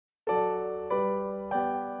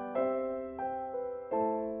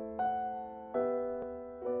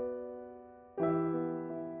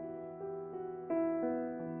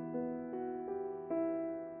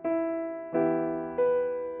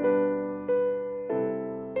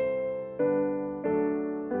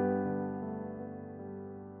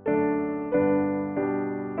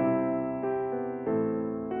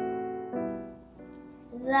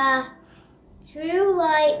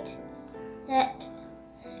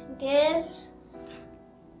gives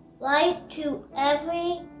light to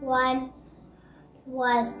everyone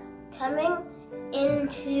was coming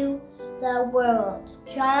into the world.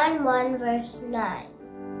 John 1 verse 9.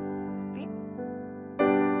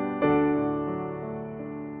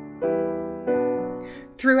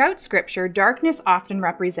 Throughout Scripture, darkness often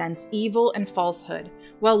represents evil and falsehood,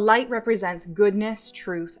 while light represents goodness,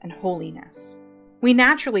 truth, and holiness. We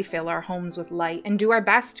naturally fill our homes with light and do our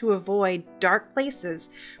best to avoid dark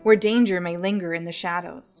places where danger may linger in the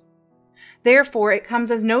shadows. Therefore, it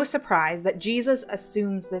comes as no surprise that Jesus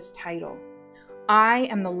assumes this title. I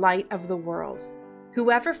am the light of the world.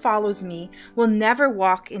 Whoever follows me will never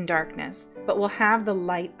walk in darkness, but will have the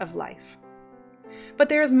light of life. But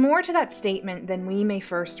there is more to that statement than we may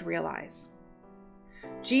first realize.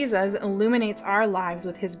 Jesus illuminates our lives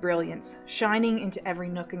with his brilliance, shining into every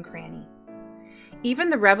nook and cranny. Even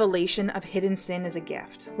the revelation of hidden sin is a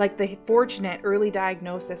gift, like the fortunate early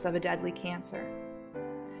diagnosis of a deadly cancer.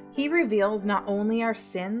 He reveals not only our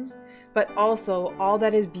sins, but also all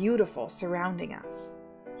that is beautiful surrounding us.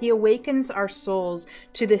 He awakens our souls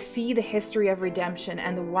to see the history of redemption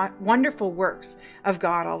and the wonderful works of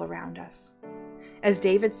God all around us. As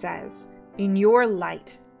David says, "In your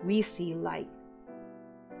light, we see light."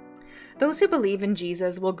 Those who believe in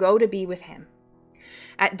Jesus will go to be with him.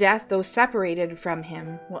 At death, those separated from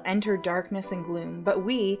him will enter darkness and gloom, but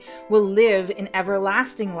we will live in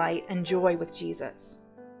everlasting light and joy with Jesus.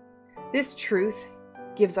 This truth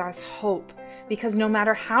gives us hope, because no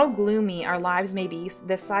matter how gloomy our lives may be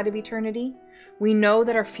this side of eternity, we know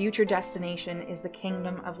that our future destination is the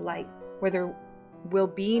kingdom of light, where there will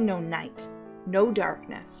be no night, no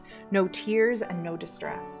darkness, no tears, and no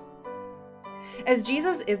distress. As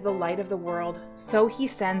Jesus is the light of the world, so he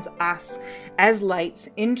sends us as lights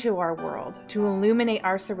into our world to illuminate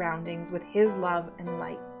our surroundings with his love and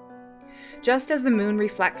light. Just as the moon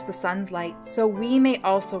reflects the sun's light, so we may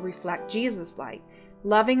also reflect Jesus' light,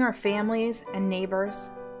 loving our families and neighbors,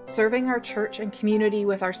 serving our church and community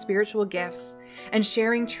with our spiritual gifts, and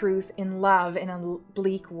sharing truth in love in a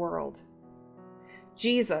bleak world.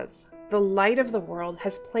 Jesus, the light of the world,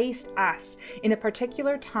 has placed us in a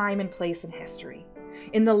particular time and place in history,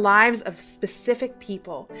 in the lives of specific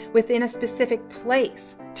people, within a specific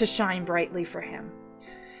place to shine brightly for him,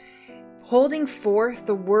 holding forth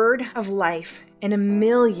the word of life in a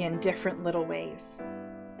million different little ways.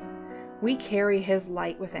 We carry his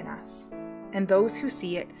light within us, and those who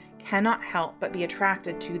see it cannot help but be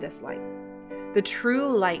attracted to this light. The true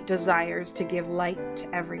light desires to give light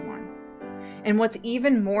to everyone. And what's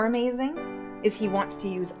even more amazing is he wants to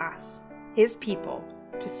use us, his people,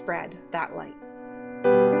 to spread that light.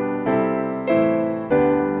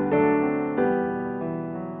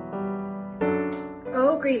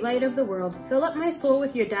 O great light of the world, fill up my soul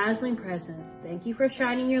with your dazzling presence. Thank you for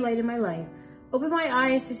shining your light in my life. Open my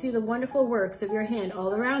eyes to see the wonderful works of your hand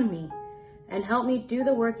all around me, and help me do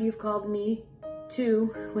the work you've called me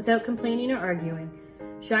to without complaining or arguing,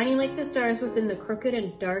 shining like the stars within the crooked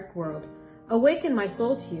and dark world. Awaken my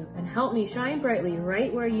soul to you and help me shine brightly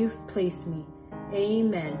right where you've placed me.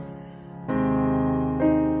 Amen.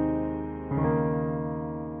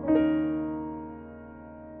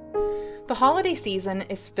 The holiday season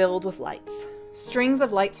is filled with lights. Strings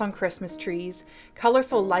of lights on Christmas trees,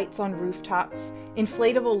 colorful lights on rooftops,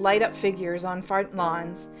 inflatable light-up figures on front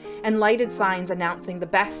lawns, and lighted signs announcing the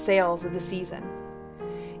best sales of the season.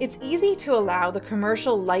 It's easy to allow the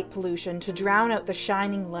commercial light pollution to drown out the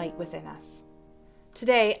shining light within us.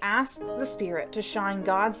 Today, ask the Spirit to shine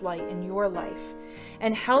God's light in your life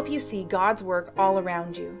and help you see God's work all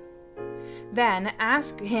around you. Then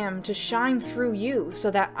ask him to shine through you so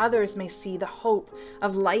that others may see the hope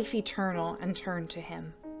of life eternal and turn to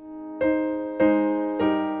him.